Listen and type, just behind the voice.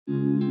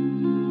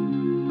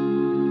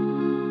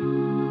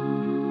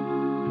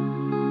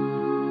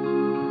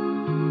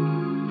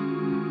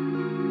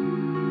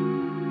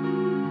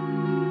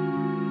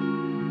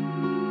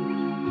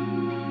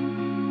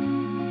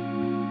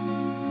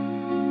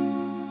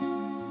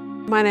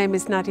My name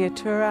is Nadia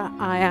Attura.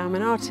 I am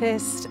an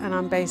artist and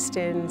I'm based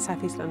in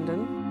South East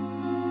London.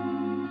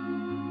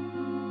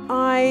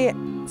 I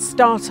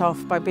start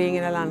off by being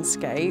in a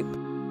landscape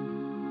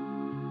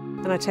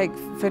and I take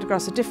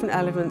photographs of different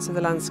elements of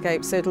the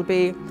landscape. So it'll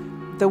be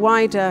the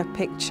wider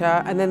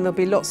picture and then there'll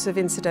be lots of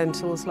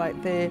incidentals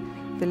like the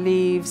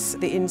leaves,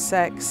 the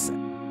insects.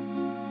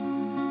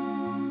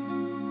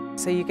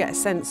 So you get a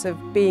sense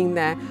of being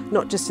there,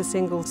 not just a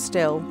single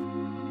still.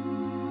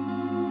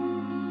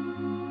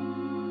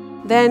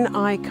 Then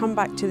I come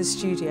back to the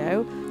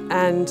studio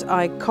and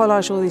I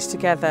collage all these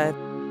together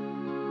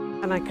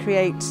and I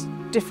create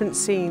different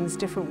scenes,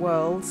 different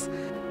worlds,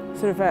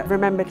 sort of a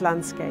remembered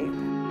landscape.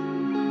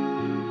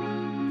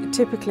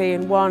 Typically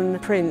in one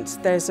print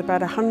there's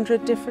about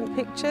 100 different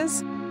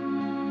pictures.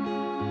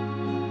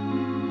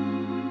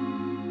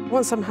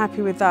 Once I'm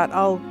happy with that,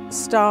 I'll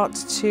start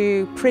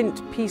to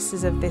print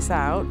pieces of this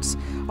out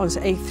onto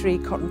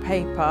A3 cotton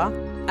paper,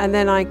 and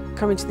then I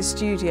come into the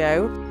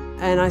studio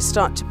and I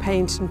start to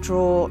paint and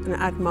draw and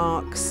add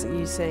marks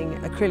using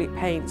acrylic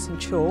paints and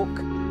chalk.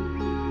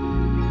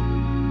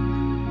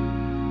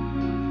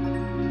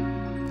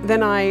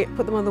 Then I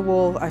put them on the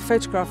wall, I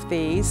photograph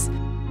these,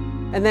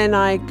 and then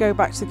I go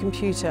back to the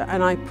computer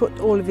and I put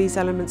all of these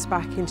elements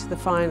back into the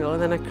final,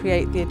 and then I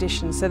create the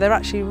additions. So they're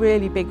actually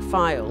really big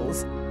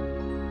files,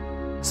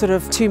 sort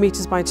of 2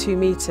 meters by 2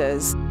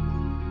 meters,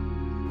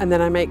 and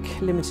then I make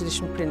limited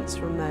edition prints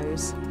from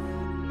those.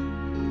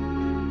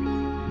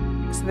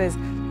 So there's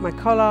my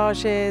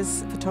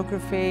collages,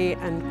 photography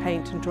and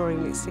paint and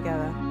drawing mixed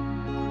together.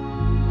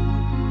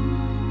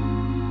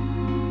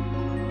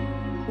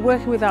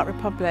 Working with Art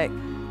Republic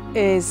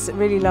is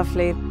really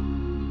lovely.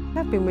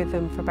 I've been with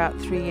them for about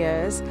 3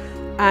 years,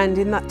 and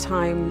in that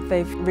time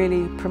they've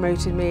really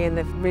promoted me and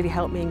they've really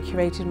helped me and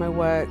curated my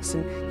works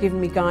and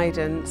given me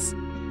guidance.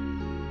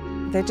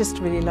 They're just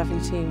a really lovely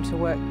team to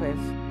work with.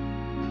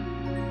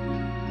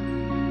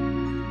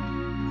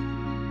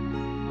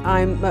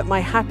 I'm at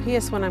my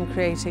happiest when I'm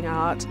creating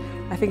art.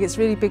 I think it's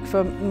really big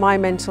for my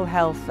mental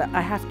health that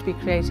I have to be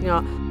creating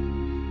art.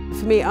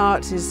 For me,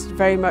 art is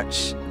very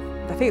much,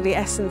 I think, the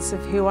essence of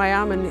who I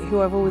am and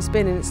who I've always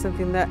been, and it's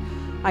something that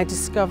I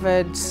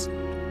discovered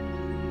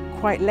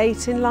quite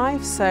late in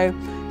life. So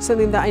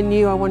something that I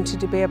knew I wanted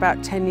to be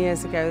about 10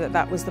 years ago,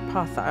 that was the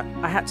path that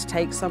I had to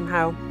take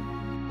somehow.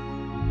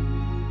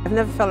 I've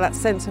never felt that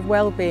sense of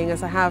well-being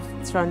as I have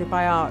surrounded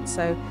by art,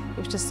 so it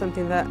was just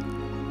something that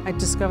I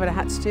discovered I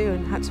had to do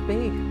and had to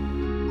be.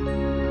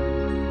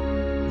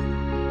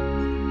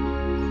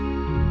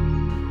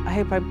 I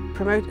hope I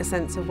promote a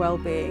sense of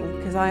well-being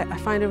because I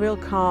find a real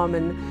calm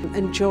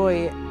and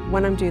joy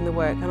when I'm doing the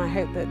work, and I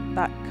hope that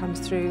that comes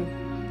through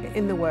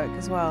in the work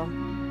as well.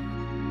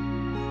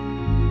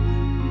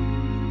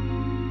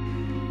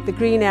 The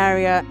green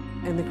area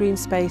and the green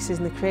spaces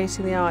and the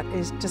creating the art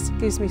just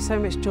gives me so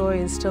much joy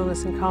and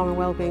stillness and calm and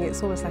well-being.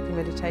 It's almost like a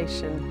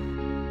meditation.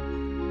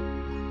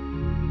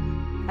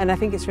 And I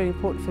think it's really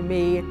important for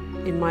me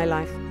in my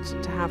life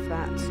to have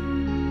that.